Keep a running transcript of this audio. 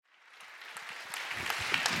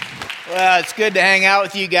Well, it's good to hang out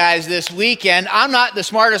with you guys this weekend. I'm not the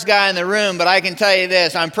smartest guy in the room, but I can tell you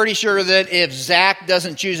this. I'm pretty sure that if Zach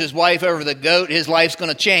doesn't choose his wife over the goat, his life's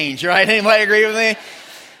going to change, right? Anybody agree with me?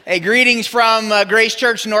 Hey, greetings from Grace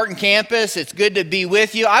Church Norton Campus. It's good to be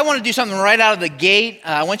with you. I want to do something right out of the gate.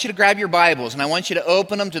 I want you to grab your Bibles, and I want you to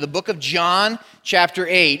open them to the book of John, chapter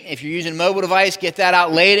 8. If you're using a mobile device, get that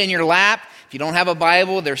out, lay it in your lap. If you don't have a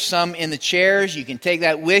Bible, there's some in the chairs. You can take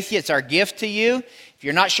that with you. It's our gift to you. If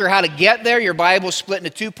you're not sure how to get there, your Bible's split into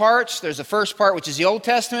two parts. There's the first part, which is the Old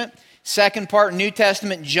Testament. Second part, New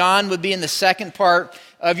Testament. John would be in the second part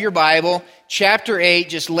of your Bible. Chapter 8,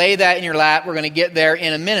 just lay that in your lap. We're going to get there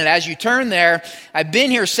in a minute. As you turn there, I've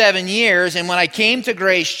been here 7 years, and when I came to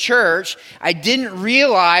Grace Church, I didn't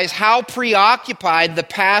realize how preoccupied the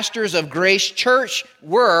pastors of Grace Church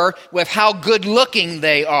were with how good looking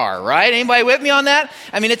they are, right? Anybody with me on that?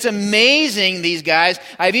 I mean, it's amazing, these guys.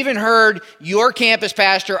 I've even heard your campus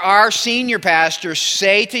pastor, our senior pastor,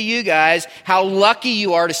 say to you guys how lucky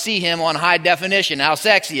you are to see him on high definition, how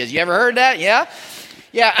sexy he is. You ever heard that? Yeah?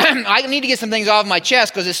 Yeah, I need to get some things off my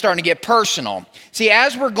chest because it's starting to get personal. See,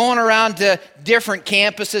 as we're going around to different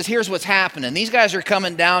campuses, here's what's happening. These guys are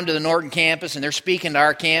coming down to the Norton campus and they're speaking to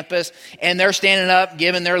our campus and they're standing up,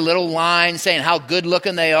 giving their little line, saying how good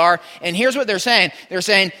looking they are. And here's what they're saying. They're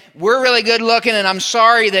saying, we're really good looking and I'm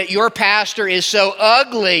sorry that your pastor is so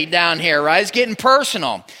ugly down here, right? It's getting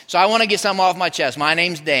personal. So I want to get something off my chest. My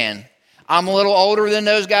name's Dan. I'm a little older than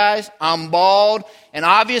those guys. I'm bald. And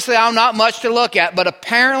obviously, I'm not much to look at, but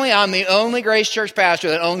apparently I'm the only Grace Church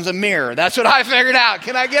pastor that owns a mirror. That's what I figured out.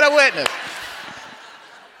 Can I get a witness?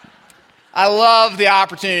 I love the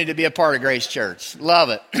opportunity to be a part of Grace Church. Love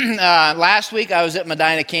it. Last week, I was at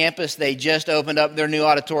Medina campus. They just opened up their new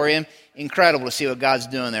auditorium. Incredible to see what God's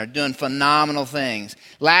doing there. Doing phenomenal things.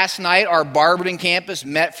 Last night, our Barberton campus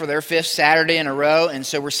met for their 5th Saturday in a row, and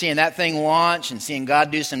so we're seeing that thing launch and seeing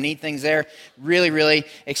God do some neat things there. Really, really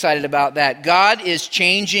excited about that. God is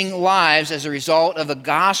changing lives as a result of the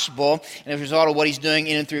gospel and as a result of what he's doing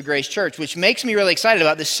in and through Grace Church, which makes me really excited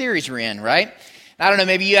about this series we're in, right? I don't know,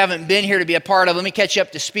 maybe you haven't been here to be a part of. Let me catch you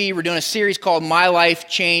up to speed. We're doing a series called My Life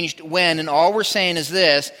Changed When, and all we're saying is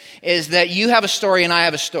this, is that you have a story and I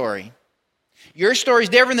have a story. Your story is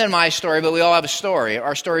different than my story, but we all have a story.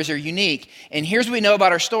 Our stories are unique. And here's what we know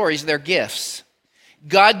about our stories. They're gifts.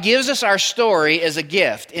 God gives us our story as a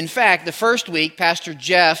gift. In fact, the first week, Pastor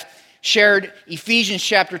Jeff shared Ephesians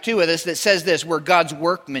chapter 2 with us that says this, we're God's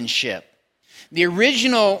workmanship. The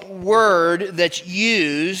original word that's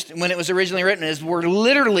used when it was originally written is we're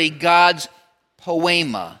literally God's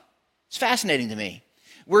poema. It's fascinating to me.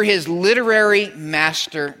 We're his literary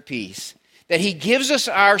masterpiece. That he gives us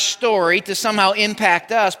our story to somehow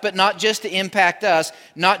impact us, but not just to impact us,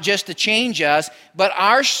 not just to change us, but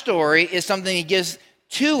our story is something he gives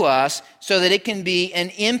to us so that it can be an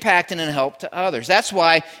impact and a help to others. That's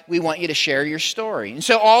why we want you to share your story. And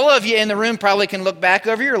so all of you in the room probably can look back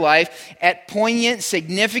over your life at poignant,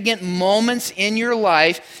 significant moments in your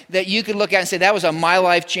life that you could look at and say, that was a my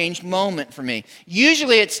life changed moment for me.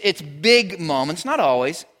 Usually it's big moments, not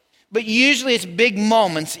always, but usually it's big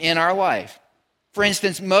moments in our life. For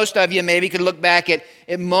instance, most of you maybe could look back at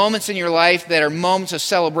moments in your life that are moments of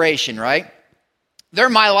celebration, right? They're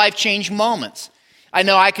my life change moments. I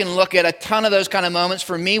know I can look at a ton of those kind of moments.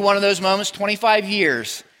 For me, one of those moments, 25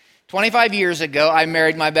 years. 25 years ago, I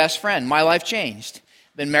married my best friend. My life changed.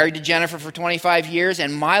 Been married to Jennifer for 25 years,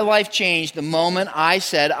 and my life changed the moment I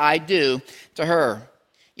said I do to her.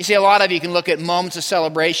 You see, a lot of you can look at moments of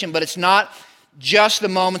celebration, but it's not just the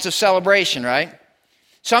moments of celebration, right?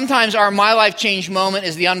 Sometimes our my life change moment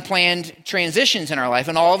is the unplanned transitions in our life,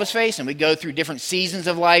 and all of us face them. We go through different seasons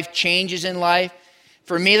of life, changes in life.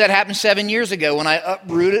 For me, that happened 7 years ago when I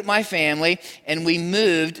uprooted my family and we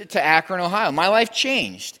moved to Akron, Ohio. My life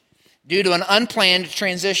changed due to an unplanned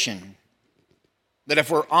transition. But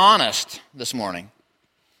if we're honest this morning,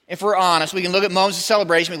 if we're honest, we can look at moments of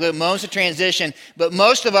celebration, we can look at moments of transition, but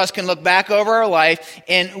most of us can look back over our life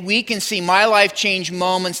and we can see my life change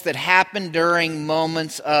moments that happened during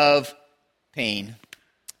moments of pain,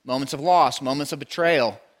 moments of loss, moments of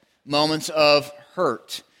betrayal, moments of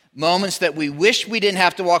hurt, moments that we wish we didn't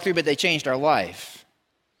have to walk through, but they changed our life.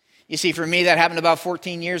 You see, for me, that happened about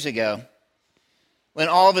 14 years ago. When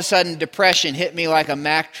all of a sudden depression hit me like a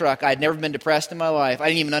Mack truck. I'd never been depressed in my life. I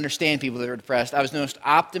didn't even understand people that were depressed. I was the most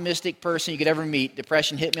optimistic person you could ever meet.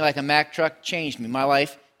 Depression hit me like a Mack truck, changed me. My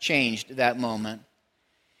life changed that moment.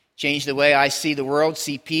 Changed the way I see the world,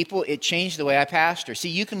 see people. It changed the way I pastor. See,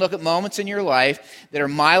 you can look at moments in your life that are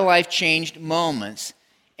my life changed moments.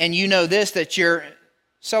 And you know this, that your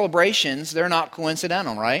celebrations, they're not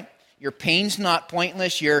coincidental, right? Your pain's not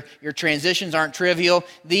pointless. Your transitions aren't trivial.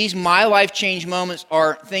 These My Life Change moments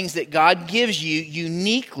are things that God gives you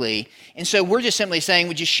uniquely. And so we're just simply saying,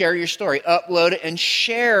 would you share your story? Upload it and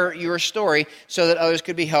share your story so that others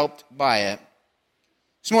could be helped by it.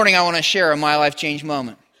 This morning I want to share a My Life Change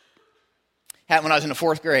moment. Happened when I was in the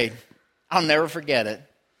 4th grade. I'll never forget it.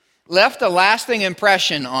 Left a lasting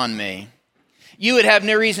impression on me. You would have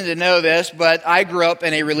no reason to know this, but I grew up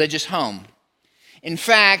in a religious home. In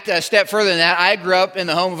fact, a step further than that, I grew up in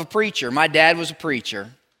the home of a preacher. My dad was a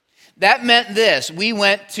preacher. That meant this: we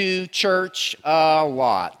went to church a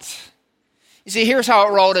lot. You see, here's how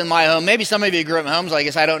it rolled in my home. Maybe some of you grew up in homes like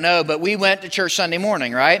this, I don't know, but we went to church Sunday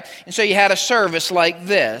morning, right? And so you had a service like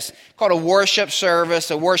this, called a worship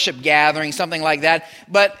service, a worship gathering, something like that.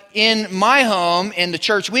 But in my home, in the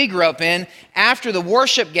church we grew up in, after the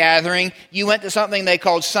worship gathering, you went to something they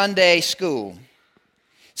called Sunday school.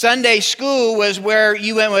 Sunday school was where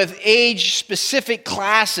you went with age-specific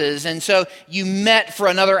classes, and so you met for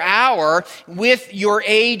another hour with your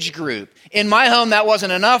age group. In my home, that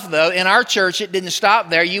wasn't enough, though. In our church, it didn't stop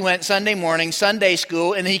there. You went Sunday morning, Sunday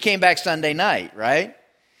school, and then you came back Sunday night, right?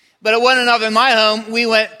 But it wasn't enough in my home. We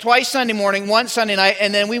went twice Sunday morning, once Sunday night,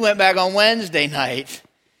 and then we went back on Wednesday night.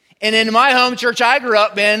 And in my home church I grew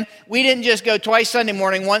up in, we didn't just go twice Sunday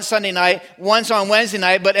morning, once Sunday night, once on Wednesday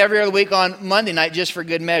night, but every other week on Monday night just for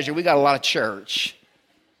good measure. We got a lot of church.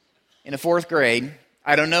 In the 4th grade,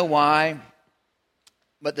 I don't know why,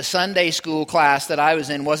 but the Sunday school class that I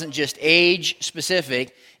was in wasn't just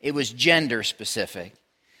age-specific, it was gender-specific.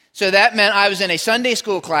 So that meant I was in a Sunday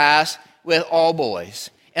school class with all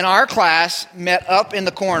boys. And our class met up in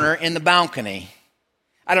the corner in the balcony.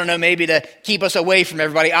 I don't know, maybe to keep us away from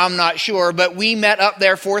everybody, I'm not sure. But we met up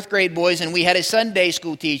there, 4th grade boys, and we had a Sunday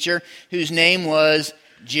school teacher whose name was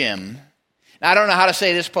Jim. Now, I don't know how to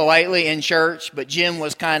say this politely in church, but Jim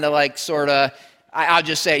was kind of like I'll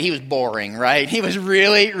just say it, he was boring, right? He was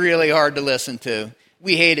really, really hard to listen to.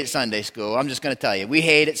 We hated Sunday school. I'm just going to tell you, we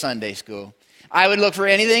hated Sunday school. I would look for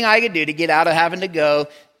anything I could do to get out of having to go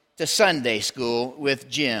to Sunday school with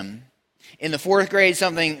Jim. In the 4th grade,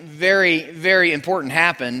 something very, very important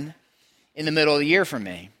happened in the middle of the year for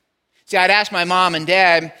me. See, I'd asked my mom and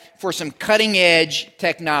dad for some cutting-edge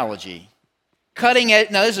technology. Cutting edge,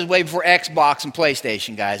 now this is way before Xbox and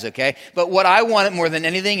PlayStation, guys, okay? But what I wanted more than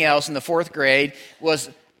anything else in the 4th grade was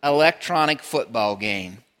electronic football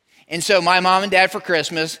game. And so my mom and dad for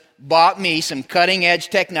Christmas bought me some cutting-edge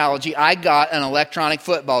technology. I got an electronic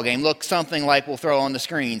football game. Look, something like we'll throw on the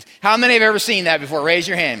screens. How many have ever seen that before? Raise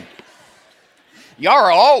your hand. Y'all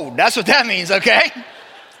are old. That's what that means, okay?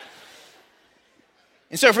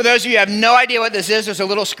 And so for those of you who have no idea what this is, there's a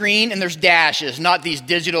little screen and there's dashes, not these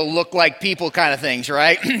digital look-like-people kind of things,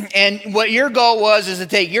 right? And what your goal was is to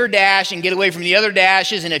take your dash and get away from the other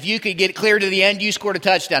dashes, and if you could get clear to the end, you scored a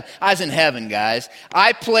touchdown. I was in heaven, guys.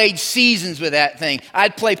 I played seasons with that thing.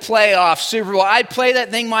 I'd play playoffs, Super Bowl. I'd play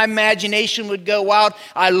that thing. My imagination would go wild.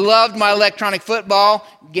 I loved my electronic football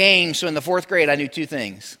game. So in the 4th grade, I knew 2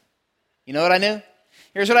 things. You know what I knew?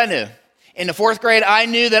 Here's what I knew. In the 4th grade, I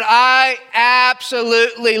knew that I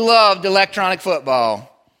absolutely loved electronic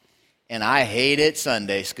football, and I hated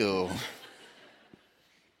Sunday school.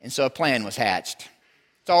 And so a plan was hatched.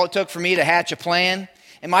 That's all it took for me to hatch a plan,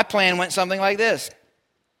 and my plan went something like this.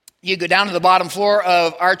 You go down to the bottom floor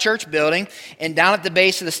of our church building, and down at the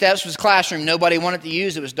base of the steps was a classroom nobody wanted to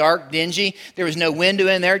use. It was dark, dingy. There was no window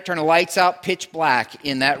in there. Turn the lights out, pitch black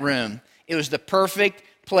in that room. It was the perfect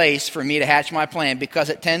place for me to hatch my plan, because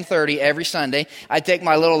at 10:30 every Sunday, I'd take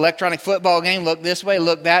my little electronic football game, look this way,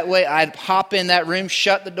 look that way. I'd hop in that room,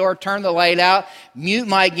 shut the door, turn the light out, mute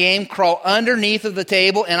my game, crawl underneath of the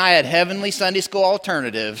table, and I had Heavenly Sunday School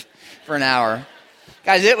Alternative for an hour.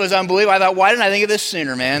 Guys, it was unbelievable. I thought, why didn't I think of this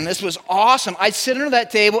sooner, man? This was awesome. I'd sit under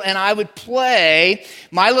that table and I would play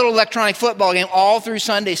my little electronic football game all through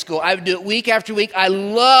Sunday school. I would do it week after week. I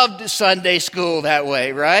loved Sunday school that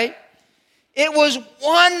way, right? It was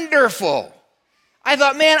wonderful. I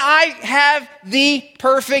thought, man, I have the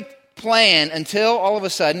perfect plan, until all of a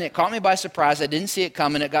sudden it caught me by surprise. I didn't see it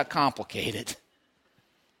coming. It got complicated.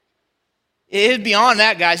 It was beyond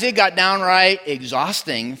that, guys. It got downright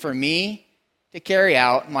exhausting for me to carry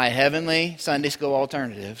out my Heavenly Sunday School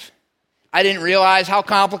Alternative. I didn't realize how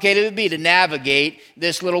complicated it would be to navigate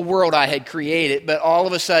this little world I had created, but all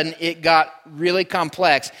of a sudden it got really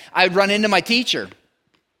complex. I'd run into my teacher.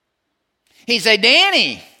 He'd say,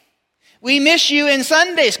 Danny, we miss you in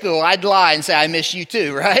Sunday school. I'd lie and say, I miss you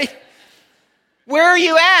too, right? Where are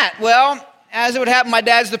you at? Well, as it would happen, my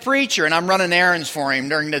dad's the preacher, and I'm running errands for him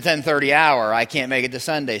during the 10:30 hour. I can't make it to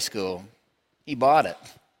Sunday school. He bought it.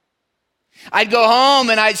 I'd go home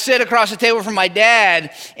and I'd sit across the table from my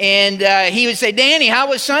dad, and he would say, Danny, how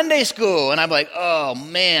was Sunday school? And I'm like, oh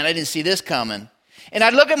man, I didn't see this coming. And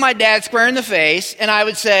I'd look at my dad square in the face, and I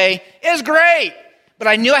would say, it was great. But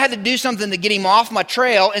I knew I had to do something to get him off my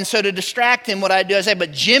trail, and so to distract him, what I'd do, I'd say,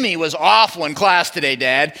 but Jimmy was awful in class today,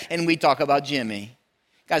 Dad. And we'd talk about Jimmy.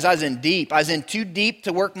 Guys, I was in deep. I was in too deep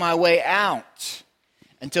to work my way out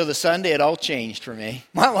until the Sunday it all changed for me.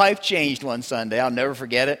 My life changed one Sunday. I'll never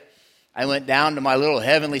forget it. I went down to my little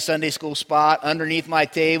heavenly Sunday school spot underneath my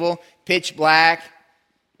table, pitch black.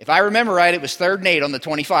 If I remember right, it was 3rd and 8 on the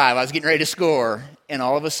 25. I was getting ready to score, and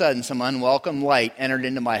all of a sudden, some unwelcome light entered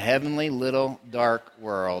into my heavenly little dark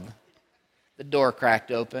world. The door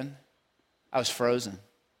cracked open. I was frozen.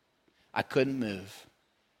 I couldn't move.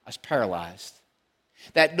 I was paralyzed.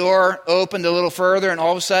 That door opened a little further, and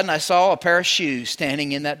all of a sudden, I saw a pair of shoes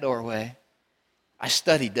standing in that doorway. I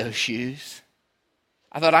studied those shoes.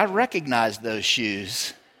 I thought I recognized those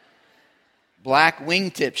shoes. Black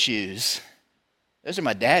wingtip shoes. Those are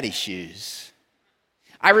my daddy's shoes.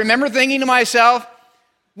 I remember thinking to myself,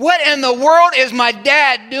 what in the world is my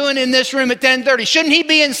dad doing in this room at 10:30? Shouldn't he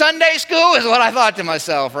be in Sunday school? Is what I thought to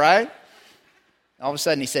myself, right? All of a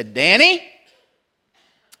sudden he said, Danny,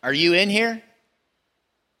 are you in here?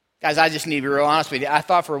 Guys, I just need to be real honest with you. I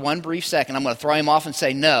thought for one brief second I'm going to throw him off and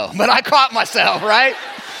say no, but I caught myself, right?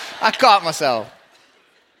 I caught myself.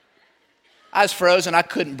 I was frozen. I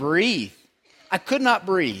couldn't breathe. I could not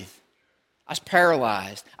breathe. I was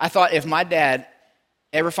paralyzed. I thought if my dad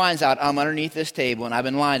ever finds out I'm underneath this table and I've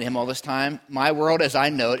been lying to him all this time, my world as I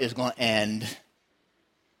know it is going to end.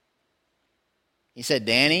 He said,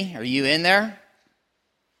 Danny, are you in there?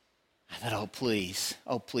 I thought, oh,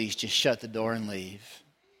 please, just shut the door and leave.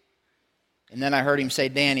 And then I heard him say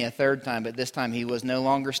Danny a 3rd time, but this time he was no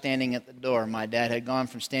longer standing at the door. My dad had gone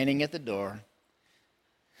from standing at the door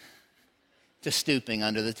to stooping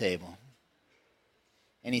under the table.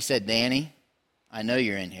 And he said, Danny, I know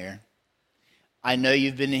you're in here. I know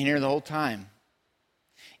you've been in here the whole time.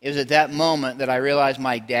 It was at that moment that I realized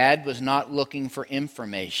my dad was not looking for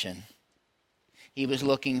information. He was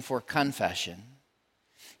looking for confession.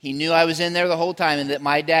 He knew I was in there the whole time and that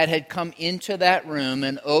my dad had come into that room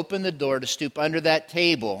and opened the door to stoop under that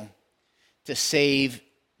table to save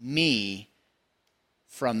me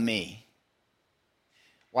from me.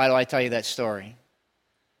 Why do I tell you that story?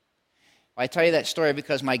 I tell you that story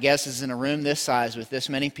because my guess is in a room this size with this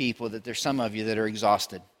many people that there's some of you that are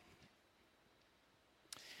exhausted.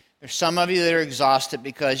 There's some of you that are exhausted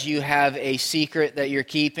because you have a secret that you're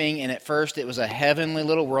keeping, and at first it was a heavenly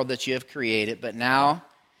little world that you have created, but now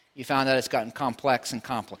you found out it's gotten complex and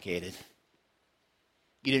complicated.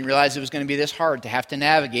 You didn't realize it was going to be this hard to have to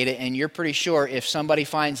navigate it, and you're pretty sure if somebody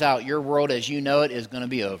finds out, your world as you know it is going to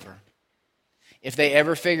be over. If they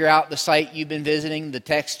ever figure out the site you've been visiting, the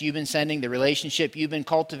text you've been sending, the relationship you've been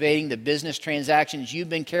cultivating, the business transactions you've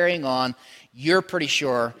been carrying on, you're pretty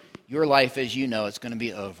sure your life as you know it's going to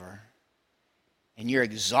be over. And you're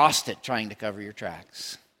exhausted trying to cover your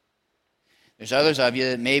tracks. There's others of you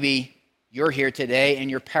that maybe you're here today and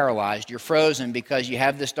you're paralyzed. You're frozen because you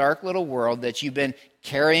have this dark little world that you've been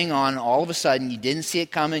carrying on. All of a sudden, you didn't see it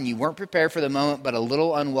coming. You weren't prepared for the moment, but a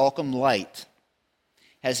little unwelcome light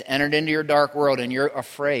has entered into your dark world, and you're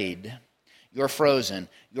afraid, you're frozen,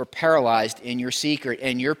 you're paralyzed in your secret,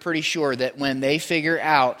 and you're pretty sure that when they figure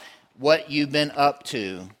out what you've been up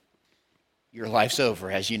to, your life's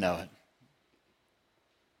over as you know it.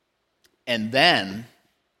 And then,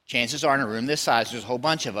 chances are in a room this size, there's a whole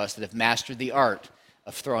bunch of us that have mastered the art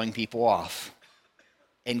of throwing people off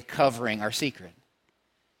and covering our secret.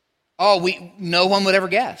 No one would ever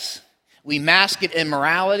guess. We mask it in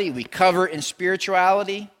morality, we cover it in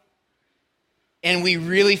spirituality, and we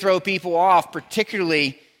really throw people off,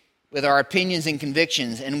 particularly with our opinions and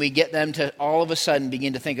convictions, and we get them to all of a sudden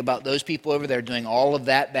begin to think about those people over there doing all of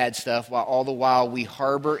that bad stuff, while all the while we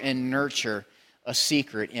harbor and nurture a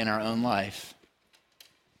secret in our own life.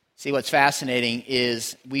 See, what's fascinating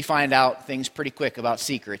is we find out things pretty quick about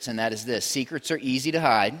secrets, and that is this. Secrets are easy to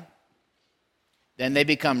hide. Then they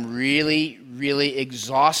become really, really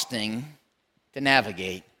exhausting to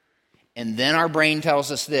navigate. And then our brain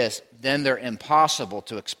tells us this, then they're impossible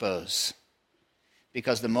to expose.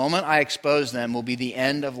 Because the moment I expose them will be the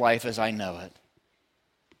end of life as I know it.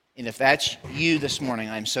 And if that's you this morning,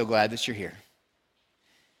 I'm so glad that you're here.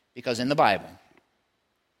 Because in the Bible,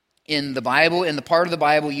 in the part of the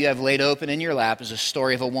Bible you have laid open in your lap is a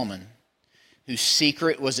story of a woman whose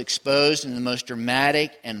secret was exposed in the most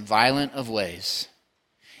dramatic and violent of ways.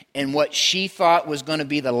 And what she thought was going to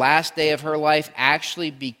be the last day of her life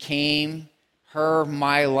actually became her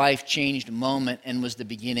my life changed moment and was the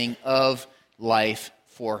beginning of life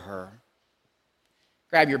for her.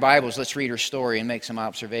 Grab your Bibles, let's read her story and make some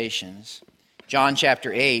observations. John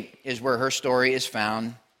chapter 8 is where her story is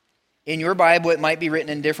found. In your Bible, it might be written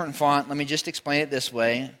in different font. Let me just explain it this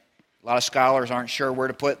way. A lot of scholars aren't sure where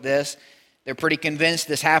to put this. They're pretty convinced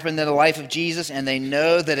this happened in the life of Jesus, and they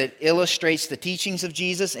know that it illustrates the teachings of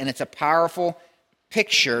Jesus, and it's a powerful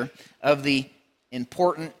picture of the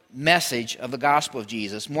important message of the gospel of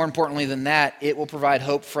Jesus. More importantly than that, it will provide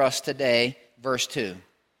hope for us today. Verse 2.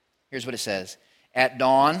 Here's what it says. At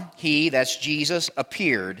dawn, he, that's Jesus,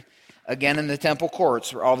 appeared again in the temple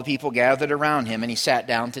courts where all the people gathered around him, and he sat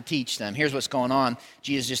down to teach them. Here's what's going on.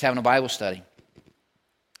 Jesus is just having a Bible study.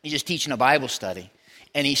 He's just teaching a Bible study.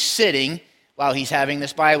 And he's sitting while he's having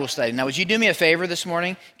this Bible study. Now, would you do me a favor this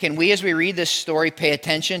morning? Can we, as we read this story, pay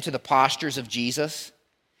attention to the postures of Jesus?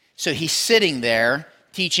 So he's sitting there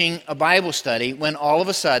teaching a Bible study when all of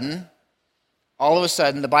a sudden,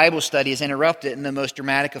 the Bible study is interrupted in the most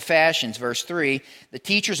dramatic of fashions. Verse 3, the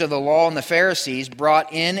teachers of the law and the Pharisees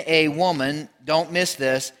brought in a woman, don't miss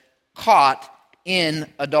this, caught in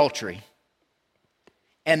adultery.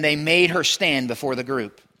 And they made her stand before the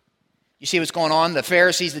group. You see what's going on? The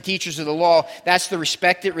Pharisees, the teachers of the law, that's the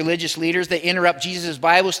respected religious leaders. They interrupt Jesus'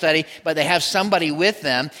 Bible study, but they have somebody with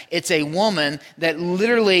them. It's a woman that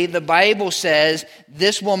literally, the Bible says,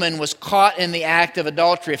 this woman was caught in the act of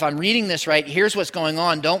adultery. If I'm reading this right, here's what's going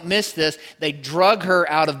on. Don't miss this. They drug her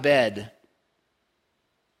out of bed.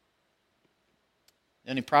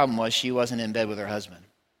 The only problem was she wasn't in bed with her husband.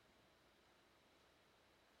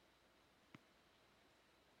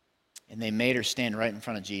 And they made her stand right in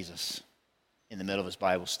front of Jesus in the middle of his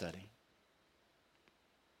Bible study.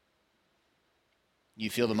 You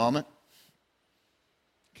feel the moment?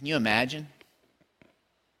 Can you imagine?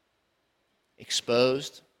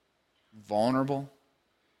 Exposed, vulnerable,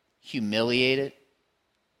 humiliated,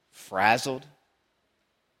 frazzled.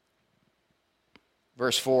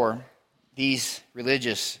 Verse 4, these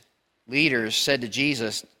religious leaders said to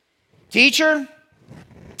Jesus, "Teacher,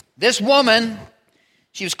 this woman,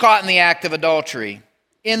 she was caught in the act of adultery.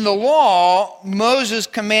 In the law, Moses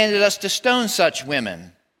commanded us to stone such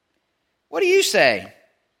women. What do you say?"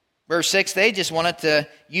 Verse 6, they just wanted to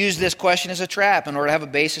use this question as a trap in order to have a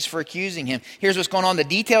basis for accusing him. Here's what's going on. The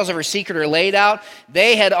details of her secret are laid out.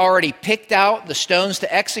 They had already picked out the stones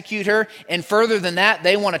to execute her. And further than that,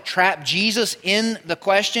 they want to trap Jesus in the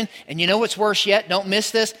question. And you know what's worse yet? Don't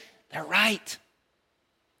miss this. They're right.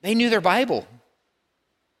 They knew their Bible.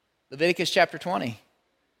 Leviticus chapter 20.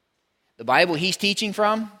 The Bible he's teaching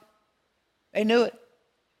from, they knew it.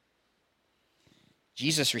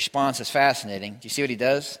 Jesus' response is fascinating. Do you see what he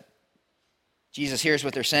does? Jesus hears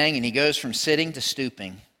what they're saying, and he goes from sitting to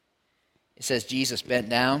stooping. It says Jesus bent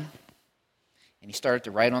down, and he started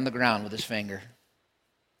to write on the ground with his finger.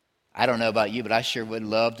 I don't know about you, but I sure would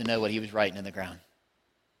love to know what he was writing in the ground.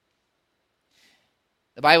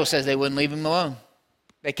 The Bible says they wouldn't leave him alone.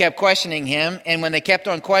 They kept questioning him, and when they kept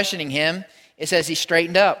on questioning him, it says he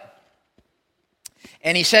straightened up.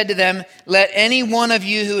 And he said to them, "Let any one of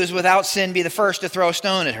you who is without sin be the first to throw a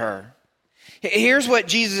stone at her." Here's what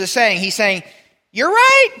Jesus is saying. He's saying, you're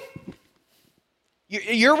right.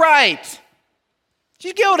 You're right.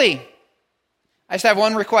 She's guilty. I just have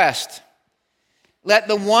one request. Let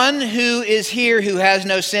the one who is here who has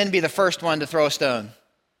no sin be the first one to throw a stone.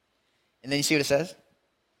 And then you see what it says?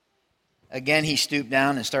 Again, he stooped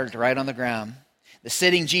down and started to write on the ground. The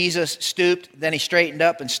sitting Jesus stooped, then he straightened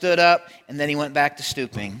up and stood up, and then he went back to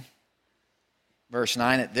stooping. Verse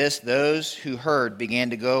 9, at this, those who heard began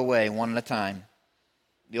to go away one at a time.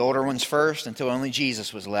 The older ones first, until only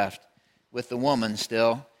Jesus was left, with the woman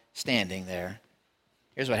still standing there.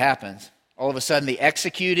 Here's what happens. All of a sudden, the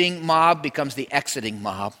executing mob becomes the exiting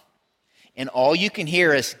mob. And all you can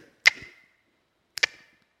hear is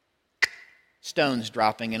stones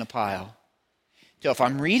dropping in a pile. So if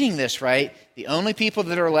I'm reading this right, the only people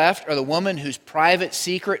that are left are the woman whose private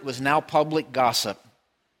secret was now public gossip,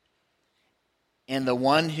 and the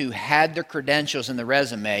one who had the credentials and the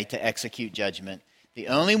resume to execute judgment. The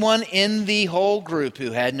only one in the whole group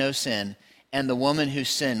who had no sin, and the woman whose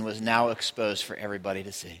sin was now exposed for everybody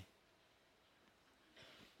to see.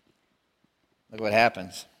 Look what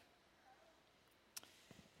happens.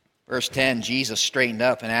 Verse 10, Jesus straightened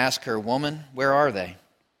up and asked her, "Woman, where are they?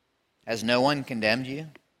 Has no one condemned you?"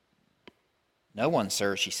 "No one,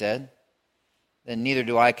 sir," she said. "Then neither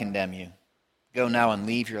do I condemn you. Go now and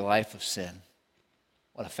leave your life of sin."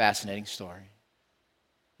 What a fascinating story.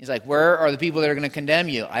 He's like, where are the people that are going to condemn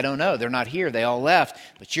you? I don't know. They're not here. They all left.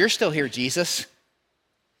 But you're still here, Jesus.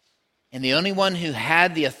 And the only one who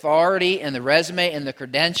had the authority and the resume and the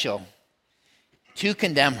credential to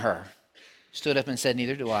condemn her stood up and said,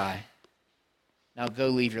 "Neither do I. Now go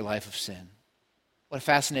leave your life of sin." What a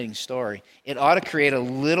fascinating story. It ought to create a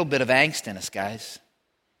little bit of angst in us, guys.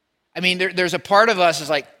 I mean, there's a part of us is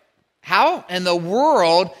like, how in the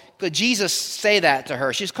world could Jesus say that to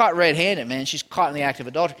her? She's caught red-handed, man. She's caught in the act of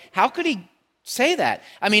adultery. How could he say that?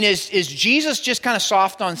 I mean, is Jesus just kind of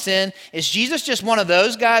soft on sin? Is Jesus just one of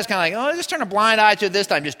those guys kind of like, oh, just turn a blind eye to it this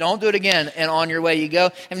time. Just don't do it again, and on your way you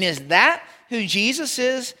go? I mean, is that who Jesus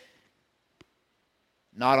is?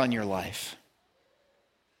 Not on your life.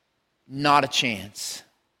 Not a chance.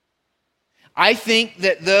 I think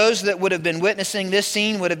that those that would have been witnessing this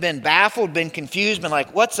scene would have been baffled, been confused, been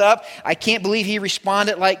like, what's up? I can't believe he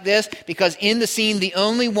responded like this, because in the scene, the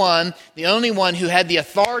only one who had the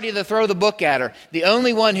authority to throw the book at her, the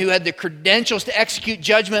only one who had the credentials to execute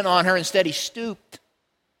judgment on her, instead he stooped.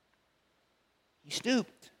 He stooped.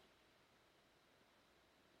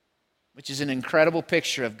 Which is an incredible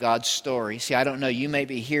picture of God's story. See, I don't know, you may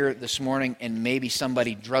be here this morning and maybe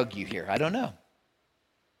somebody drugged you here. I don't know.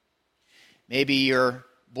 Maybe your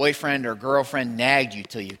boyfriend or girlfriend nagged you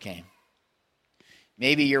till you came.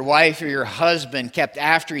 Maybe your wife or your husband kept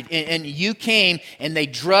after you, and you came and they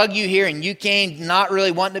drug you here, and you came not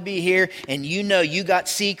really wanting to be here, and you know you got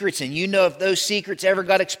secrets, and you know if those secrets ever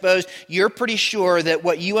got exposed, you're pretty sure that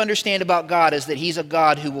what you understand about God is that he's a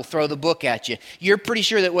God who will throw the book at you. You're pretty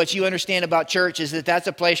sure that what you understand about church is that that's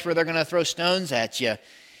a place where they're going to throw stones at you.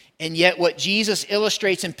 And yet what Jesus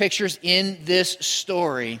illustrates and pictures in this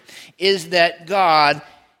story is that God,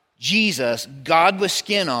 Jesus, God with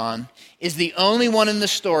skin on, is the only one in the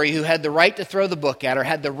story who had the right to throw the book at her,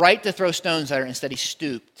 had the right to throw stones at her. Instead, he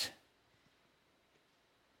stooped.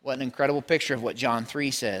 What an incredible picture of what John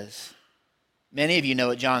 3 says. Many of you know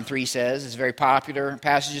what John 3 says. It's a very popular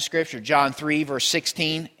passage of Scripture. John 3, verse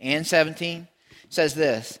 16 and 17 says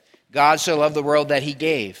this: God so loved the world that he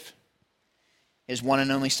gave his one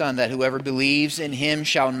and only Son, that whoever believes in him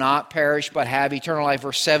shall not perish but have eternal life.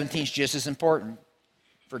 Verse 17 is just as important.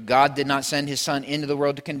 For God did not send his Son into the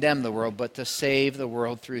world to condemn the world, but to save the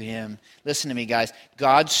world through him. Listen to me, guys.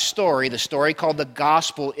 God's story, the story called the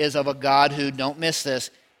gospel, is of a God who, don't miss this,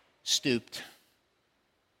 stooped.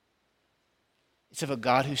 It's of a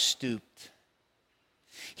God who stooped.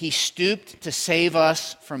 He stooped to save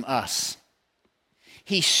us from us.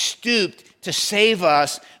 He stooped to save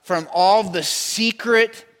us from all the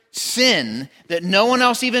secret sin that no one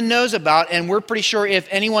else even knows about, and we're pretty sure if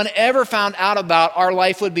anyone ever found out about, our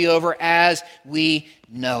life would be over as we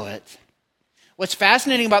know it. What's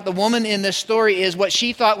fascinating about the woman in this story is what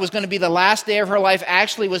she thought was going to be the last day of her life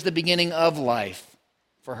actually was the beginning of life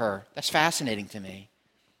for her. That's fascinating to me.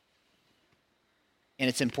 And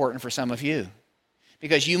it's important for some of you,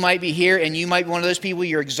 because you might be here and you might be one of those people,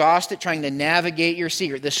 you're exhausted trying to navigate your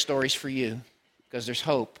secret. This story's for you, because there's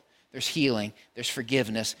hope. There's healing, there's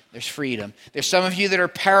forgiveness, there's freedom. There's some of you that are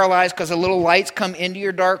paralyzed because a little light's come into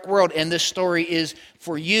your dark world, and this story is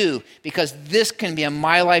for you, because this can be a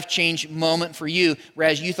my life change moment for you.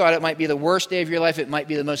 Whereas you thought it might be the worst day of your life, it might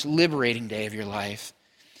be the most liberating day of your life.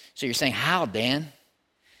 So you're saying, how, Dan?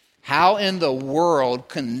 How in the world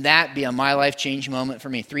can that be a my life change moment for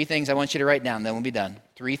me? 3 things I want you to write down, then we'll be done.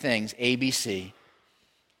 3 things, ABC.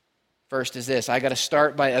 First is this: I got to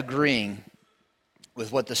start by agreeing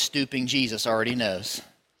with what the stooping Jesus already knows.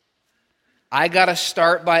 I got to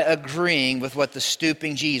start by agreeing with what the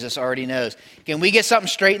stooping Jesus already knows. Can we get something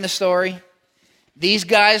straight in the story? These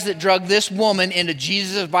guys that drugged this woman into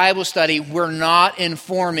Jesus' Bible study were not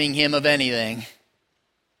informing him of anything.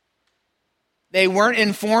 They weren't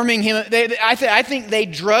informing him. I think they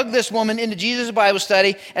drugged this woman into Jesus' Bible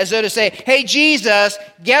study as though to say, hey, Jesus,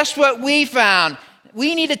 guess what we found?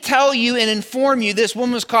 We need to tell you and inform you this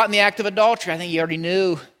woman was caught in the act of adultery. I think you already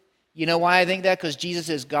knew. You know why I think that? Because Jesus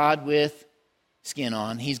is God with skin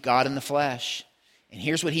on. He's God in the flesh. And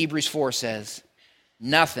here's what Hebrews 4 says.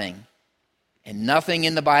 Nothing. And nothing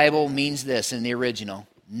in the Bible means this in the original.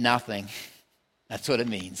 Nothing. That's what it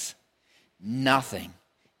means. Nothing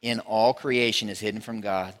in all creation is hidden from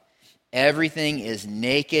God. Everything is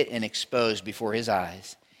naked and exposed before his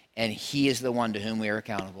eyes. And he is the one to whom we are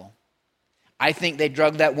accountable. I think they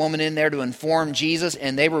drugged that woman in there to inform Jesus,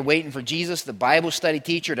 and they were waiting for Jesus, the Bible study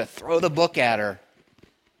teacher, to throw the book at her.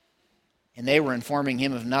 And they were informing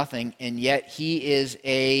him of nothing, and yet he is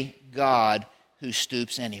a God who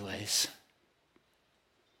stoops anyways.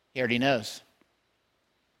 He already knows.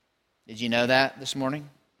 Did you know that this morning?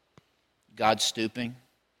 God's stooping.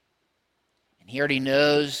 And he already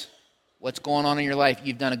knows what's going on in your life.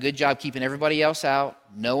 You've done a good job keeping everybody else out.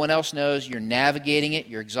 No one else knows. You're navigating it.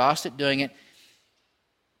 You're exhausted doing it.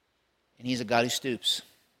 And he's a God who stoops.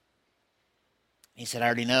 He said, I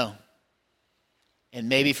already know. And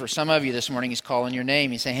maybe for some of you this morning, he's calling your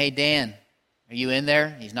name. He's saying, hey, Dan, are you in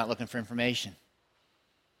there? He's not looking for information.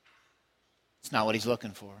 It's not what he's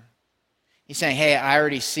looking for. He's saying, hey, I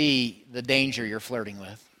already see the danger you're flirting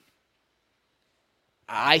with.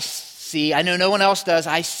 I know no one else does.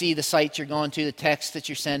 I see the sites you're going to, the texts that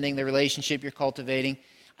you're sending, the relationship you're cultivating.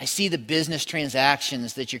 I see the business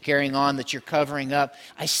transactions that you're carrying on, that you're covering up.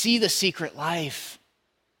 I see the secret life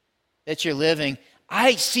that you're living.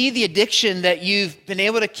 I see the addiction that you've been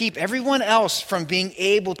able to keep everyone else from being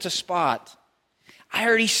able to spot. I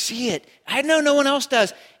already see it. I know no one else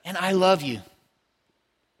does. And I love you.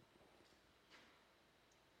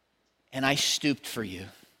 And I stooped for you.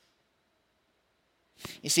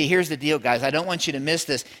 You see, here's the deal, guys. I don't want you to miss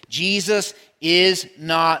this. Jesus is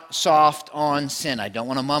not soft on sin. I don't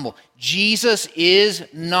want to mumble. Jesus is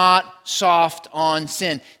not soft on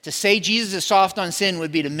sin. To say Jesus is soft on sin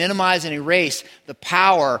would be to minimize and erase the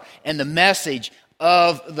power and the message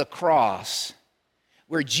of the cross,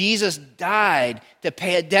 where Jesus died to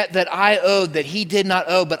pay a debt that I owed, that he did not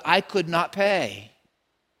owe, but I could not pay.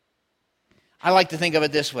 I like to think of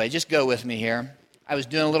it this way. Just go with me here. I was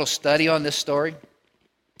doing a little study on this story.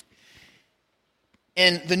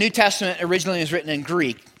 And the New Testament originally was written in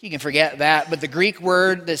Greek. You can forget that, but the Greek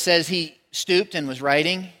word that says he stooped and was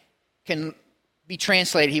writing can be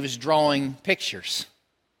translated, he was drawing pictures.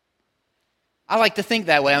 I like to think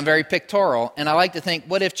that way. I'm very pictorial, and I like to think,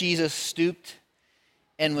 what if Jesus stooped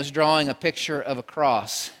and was drawing a picture of a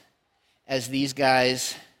cross as these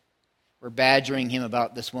guys were badgering him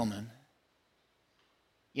about this woman?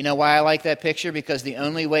 You know why I like that picture? Because the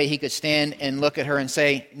only way he could stand and look at her and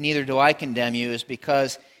say, neither do I condemn you, is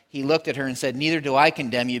because he looked at her and said, neither do I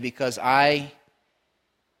condemn you, because I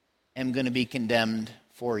am going to be condemned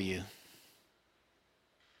for you.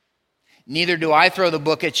 Neither do I throw the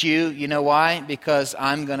book at you. You know why? Because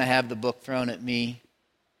I'm going to have the book thrown at me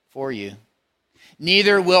for you.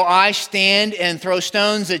 Neither will I stand and throw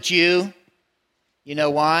stones at you. You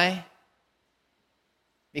know why?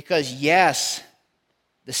 Because yes,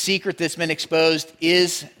 the secret that's been exposed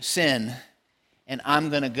is sin, and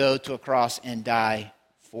I'm going to go to a cross and die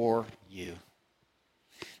for you.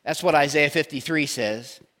 That's what Isaiah 53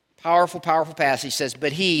 says. Powerful, powerful passage. Says,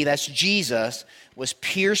 but he, that's Jesus, was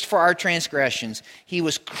pierced for our transgressions. He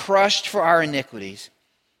was crushed for our iniquities.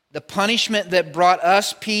 The punishment that brought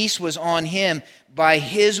us peace was on him. By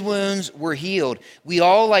his wounds we're healed. We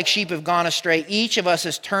all like sheep have gone astray. Each of us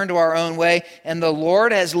has turned to our own way, and the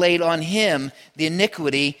Lord has laid on him the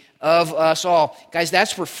iniquity of us all. Guys,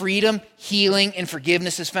 that's where freedom, healing, and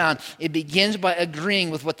forgiveness is found. It begins by agreeing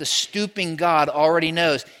with what the stooping God already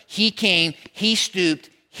knows. He came, he stooped,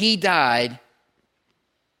 he died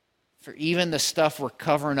for even the stuff we're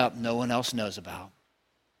covering up no one else knows about.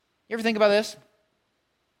 You ever think about this?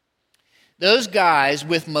 Those guys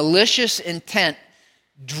with malicious intent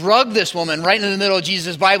drug this woman right in the middle of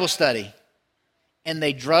Jesus' Bible study. And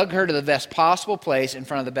they drug her to the best possible place in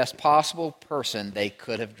front of the best possible person they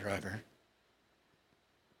could have drug her.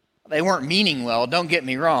 They weren't meaning well, don't get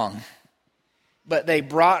me wrong. But they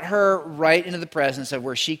brought her right into the presence of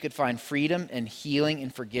where she could find freedom and healing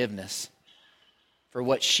and forgiveness for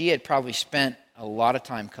what she had probably spent a lot of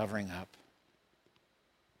time covering up.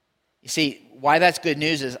 You see, why that's good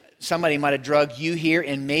news is somebody might have drugged you here,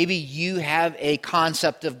 and maybe you have a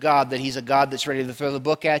concept of God, that he's a God that's ready to throw the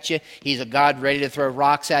book at you. He's a God ready to throw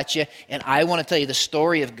rocks at you. And I want to tell you the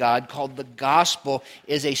story of God, called the gospel,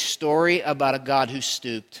 is a story about a God who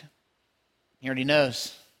stooped. He already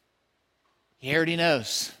knows. He already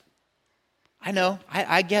knows. I know.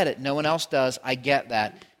 I get it. No one else does. I get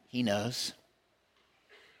that. He knows.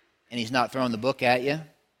 And he's not throwing the book at you.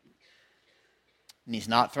 And he's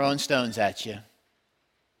not throwing stones at you.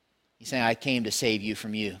 He's saying, I came to save you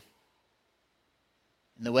from you.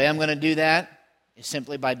 And the way I'm going to do that is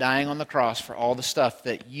simply by dying on the cross for all the stuff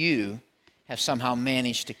that you have somehow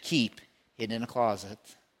managed to keep hidden in a closet.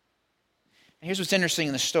 And here's what's interesting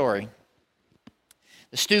in the story.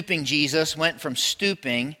 The stooping Jesus went from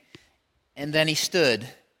stooping, and then he stood.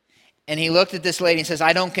 And he looked at this lady and says,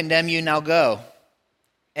 I don't condemn you, now go.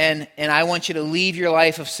 And I want you to leave your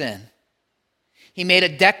life of sin. He made a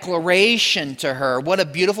declaration to her. What a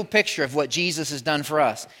beautiful picture of what Jesus has done for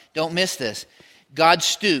us. Don't miss this. God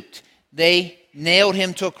stooped. They nailed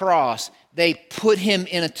him to a cross. They put him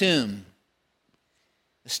in a tomb.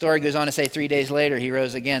 The story goes on to say 3 days later he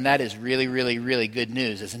rose again. That is really, really, really good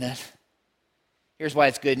news, isn't it? Here's why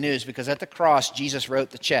it's good news. Because at the cross, Jesus wrote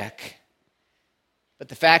the check. But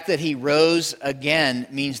the fact that he rose again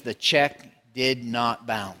means the check did not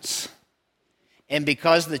bounce. And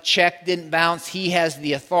because the check didn't bounce, he has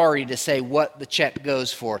the authority to say what the check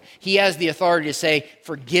goes for. He has the authority to say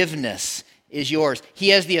forgiveness is yours. He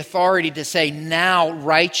has the authority to say now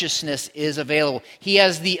righteousness is available. He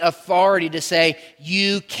has the authority to say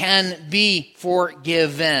you can be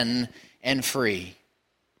forgiven and free.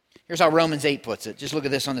 Here's how Romans 8 puts it. Just look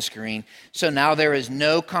at this on the screen. So now there is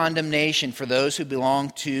no condemnation for those who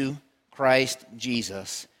belong to Christ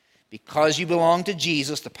Jesus. Because you belong to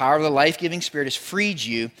Jesus, the power of the life-giving Spirit has freed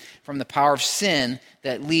you from the power of sin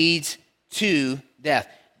that leads to death.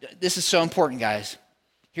 This is so important, guys.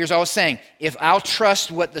 Here's what I was saying. If I'll trust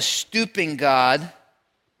what the stooping God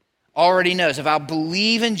already knows, if I'll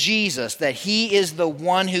believe in Jesus, that he is the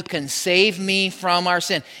one who can save me from our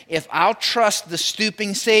sin, if I'll trust the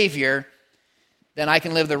stooping Savior, then I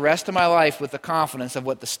can live the rest of my life with the confidence of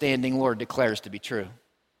what the standing Lord declares to be true.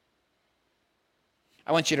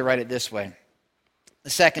 I want you to write it this way. The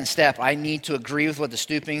second step, I need to agree with what the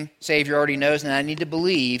stooping Savior already knows, and I need to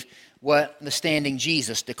believe what the standing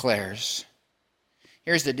Jesus declares.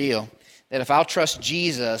 Here's the deal, that if I'll trust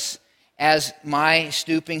Jesus as my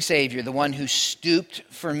stooping Savior, the one who stooped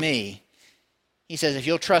for me, he says, if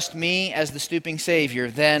you'll trust me as the stooping Savior,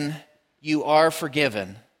 then you are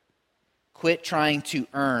forgiven. Quit trying to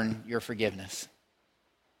earn your forgiveness.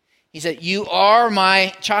 He said, you are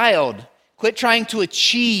my child. Quit trying to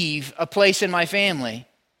achieve a place in my family.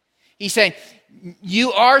 He's saying,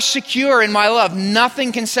 you are secure in my love.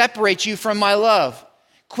 Nothing can separate you from my love.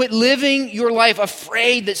 Quit living your life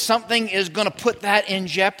afraid that something is going to put that in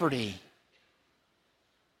jeopardy.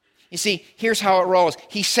 You see, here's how it rolls.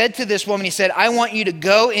 He said to this woman, he said, I want you to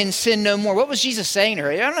go and sin no more. What was Jesus saying to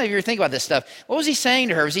her? I don't know if you ever think about this stuff. What was he saying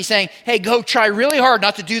to her? Was he saying, hey, go try really hard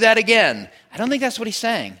not to do that again? I don't think that's what he's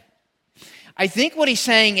saying. I think what he's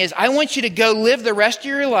saying is, I want you to go live the rest of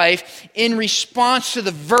your life in response to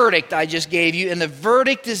the verdict I just gave you. And the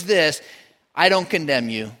verdict is this: I don't condemn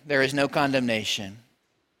you. There is no condemnation.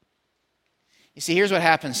 You see, here's what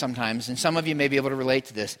happens sometimes, and some of you may be able to relate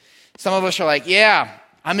to this. Some of us are like, yeah,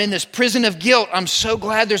 I'm in this prison of guilt. I'm so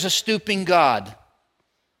glad there's a stooping God.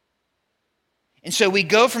 And so we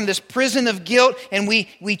go from this prison of guilt and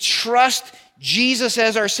we trust Jesus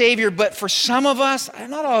as our Savior, but for some of us,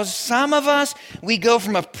 not all, some of us, we go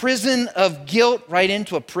from a prison of guilt right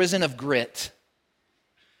into a prison of grit.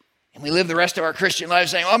 And we live the rest of our Christian life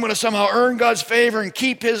saying, I'm going to somehow earn God's favor and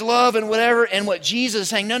keep his love and whatever. And what Jesus is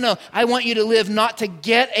saying, no, I want you to live not to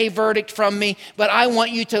get a verdict from me, but I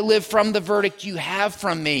want you to live from the verdict you have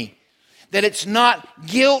from me. That it's not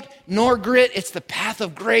guilt nor grit, it's the path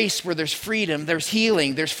of grace where there's freedom, there's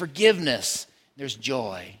healing, there's forgiveness, there's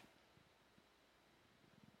joy.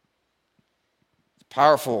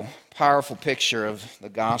 Powerful, powerful picture of the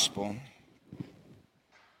gospel.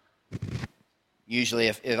 Usually,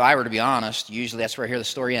 if I were to be honest, usually that's where I hear the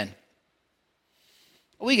story end.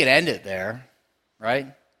 We could end it there, right?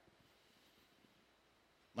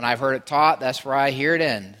 When I've heard it taught, that's where I hear it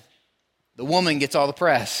end. The woman gets all the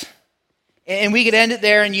press. And we could end it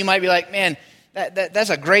there, and you might be like, man, that's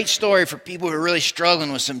a great story for people who are really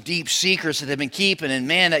struggling with some deep secrets that they've been keeping, and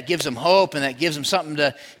man, that gives them hope, and that gives them something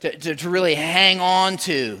to really hang on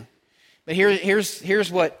to. But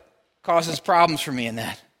here's what causes problems for me in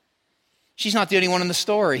that. She's not the only one in the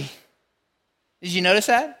story. Did you notice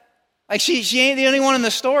that? Like she ain't the only one in the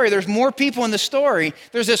story. There's more people in the story.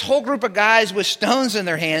 There's this whole group of guys with stones in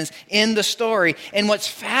their hands in the story. And what's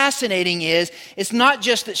fascinating is, it's not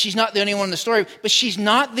just that she's not the only one in the story, but she's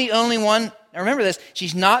not the only one. Now remember this,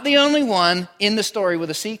 she's not the only one in the story with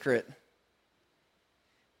a secret.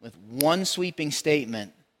 With one sweeping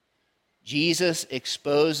statement, Jesus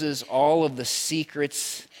exposes all of the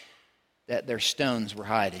secrets that their stones were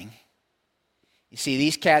hiding. You see,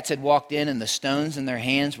 these cats had walked in and the stones in their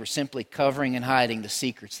hands were simply covering and hiding the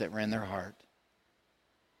secrets that were in their heart.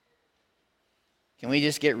 Can we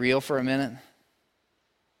just get real for a minute?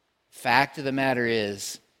 Fact of the matter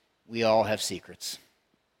is, we all have secrets.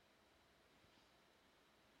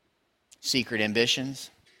 Secret ambitions,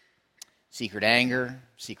 secret anger,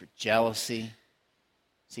 secret jealousy,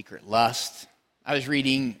 secret lust. I was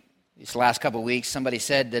reading these last couple of weeks, somebody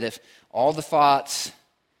said that if all the thoughts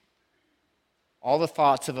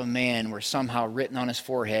of a man were somehow written on his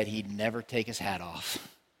forehead, he'd never take his hat off.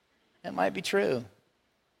 That might be true.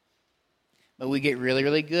 But we get really,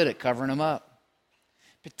 really good at covering them up.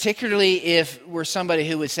 Particularly if we're somebody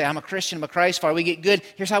who would say, I'm a Christian, I'm a Christ follower. We get good.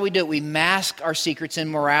 Here's how we do it. We mask our secrets in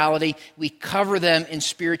morality. We cover them in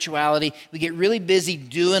spirituality. We get really busy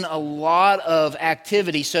doing a lot of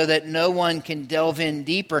activity so that no one can delve in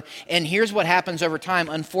deeper. And here's what happens over time.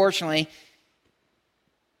 Unfortunately,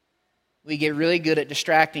 we get really good at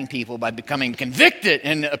distracting people by becoming convicted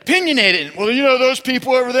and opinionated. Well, those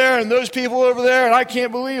people over there and those people over there, and I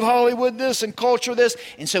can't believe Hollywood this and culture this.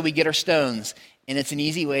 And so we get our stones. And it's an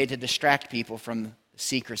easy way to distract people from the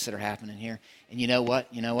secrets that are happening here. And you know what?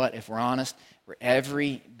 If we're honest, we're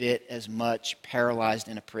every bit as much paralyzed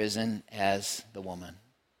in a prison as the woman.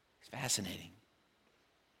 It's fascinating.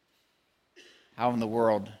 How in the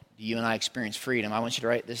world do you and I experience freedom? I want you to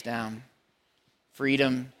write this down.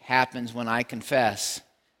 Freedom happens when I confess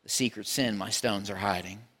the secret sin my stones are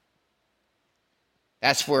hiding.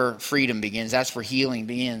 That's where freedom begins. That's where healing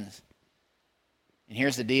begins. And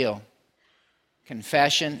here's the deal.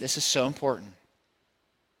 Confession, this is so important.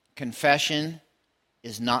 Confession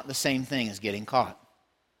is not the same thing as getting caught.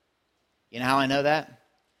 You know how I know that?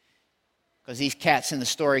 Because these cats in the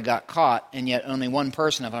story got caught, and yet only one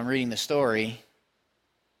person, if I'm reading the story,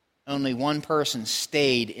 only one person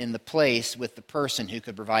stayed in the place with the person who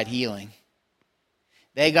could provide healing.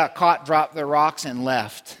 They got caught, dropped their rocks, and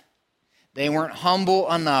left. They weren't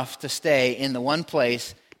humble enough to stay in the one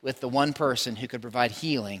place with the one person who could provide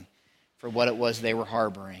healing for what it was they were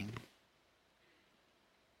harboring.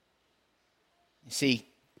 You see,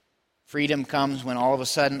 freedom comes when all of a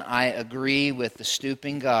sudden I agree with the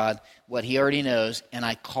stooping God, what He already knows, and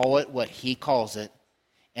I call it what He calls it,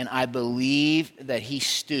 and I believe that He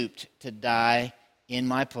stooped to die in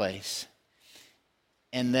my place.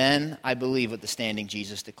 And then I believe what the standing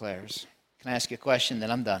Jesus declares. Can I ask you a question?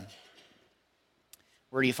 Then I'm done.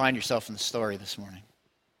 Where do you find yourself in the story this morning?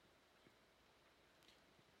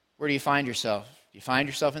 Where do you find yourself? Do you find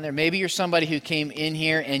yourself in there? Maybe you're somebody who came in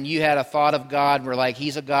here and you had a thought of God where like,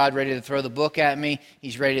 He's a God ready to throw the book at me.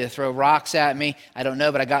 He's ready to throw rocks at me. I don't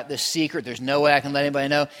know, but I got this secret. There's no way I can let anybody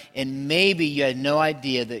know. And maybe you had no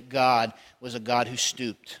idea that God was a God who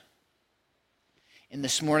stooped. And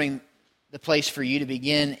this morning, the place for you to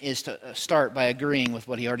begin is to start by agreeing with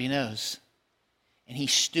what He already knows. And He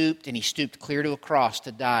stooped clear to a cross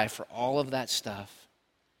to die for all of that stuff.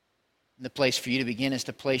 The place for you to begin is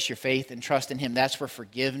to place your faith and trust in Him. That's where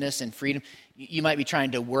forgiveness and freedom, you might be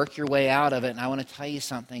trying to work your way out of it. And I want to tell you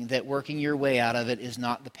something, that working your way out of it is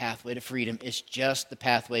not the pathway to freedom. It's just the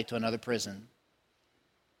pathway to another prison.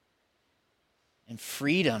 And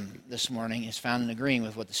freedom this morning is found in agreeing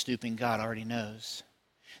with what the stooping God already knows.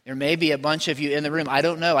 There may be a bunch of you in the room. I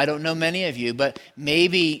don't know many of you, but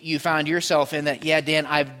maybe you found yourself in that, yeah, Dan,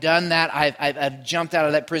 I've done that. I've jumped out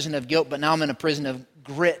of that prison of guilt, but now I'm in a prison of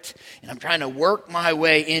grit, and I'm trying to work my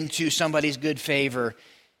way into somebody's good favor.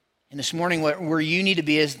 And this morning, where you need to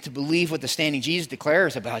be is to believe what the standing Jesus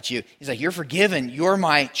declares about you. He's like, you're forgiven. You're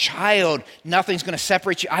my child. Nothing's going to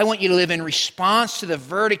separate you. I want you to live in response to the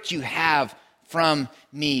verdict you have from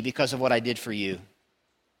me because of what I did for you.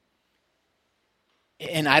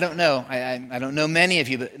 And I don't know. I don't know many of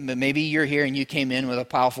you, but maybe you're here and you came in with a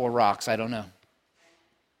pile full of rocks. I don't know.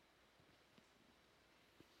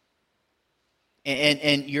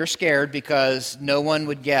 And you're scared because no one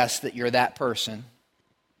would guess that you're that person.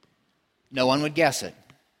 No one would guess it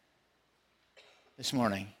this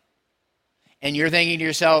morning. And you're thinking to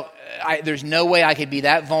yourself, there's no way I could be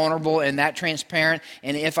that vulnerable and that transparent.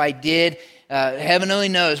 And if I did, heaven only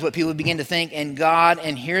knows what people would begin to think. And God,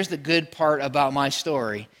 and here's the good part about my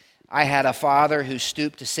story. I had a father who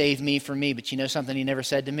stooped to save me from me. But you know something He never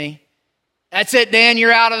said to me? That's it, Dan,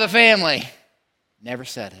 you're out of the family. Never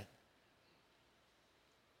said it.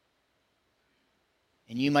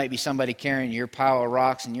 And you might be somebody carrying your pile of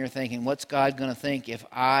rocks and you're thinking, what's God going to think if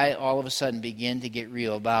I all of a sudden begin to get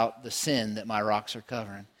real about the sin that my rocks are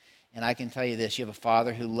covering? And I can tell you this, you have a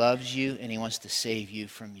Father who loves you and He wants to save you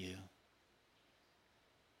from you.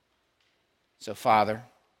 So, Father,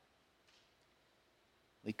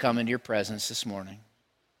 we come into your presence this morning.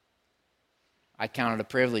 I count it a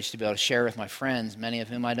privilege to be able to share with my friends, many of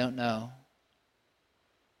whom I don't know.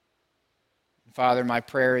 Father, my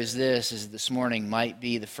prayer is this morning might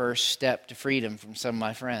be the first step to freedom from some of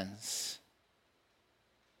my friends.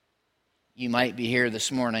 You might be here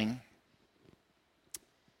this morning,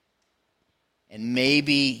 and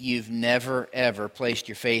maybe you've never, ever placed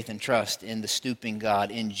your faith and trust in the stooping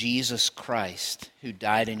God, in Jesus Christ, who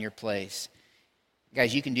died in your place.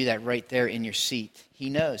 Guys, you can do that right there in your seat. He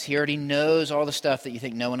knows. He already knows all the stuff that you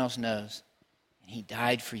think no one else knows. And He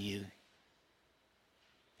died for you.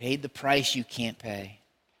 Paid the price you can't pay.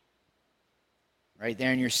 right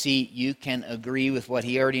there in your seat, you can agree with what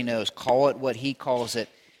he already knows. Call it what he calls it,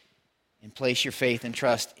 and place your faith and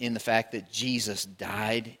trust in the fact that Jesus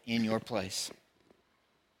died in your place.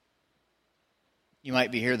 You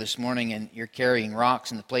might be here this morning and you're carrying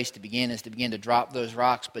rocks, and the place to begin is to begin to drop those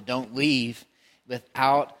rocks, but don't leave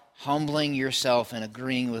without humbling yourself and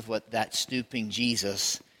agreeing with what that stooping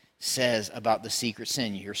Jesus says about the secret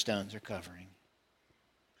sin your stones are covering.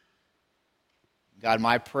 God,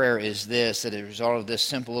 my prayer is this, that as a result of this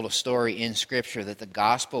simple little story in Scripture, that the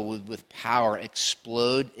gospel would with power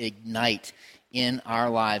explode, ignite in our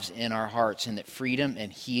lives, in our hearts, and that freedom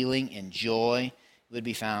and healing and joy would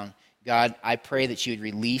be found. God, I pray that you would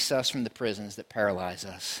release us from the prisons that paralyze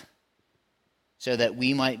us so that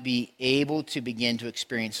we might be able to begin to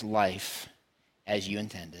experience life as you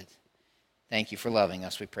intended. Thank you for loving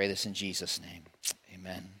us. We pray this in Jesus' name.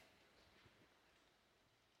 Amen.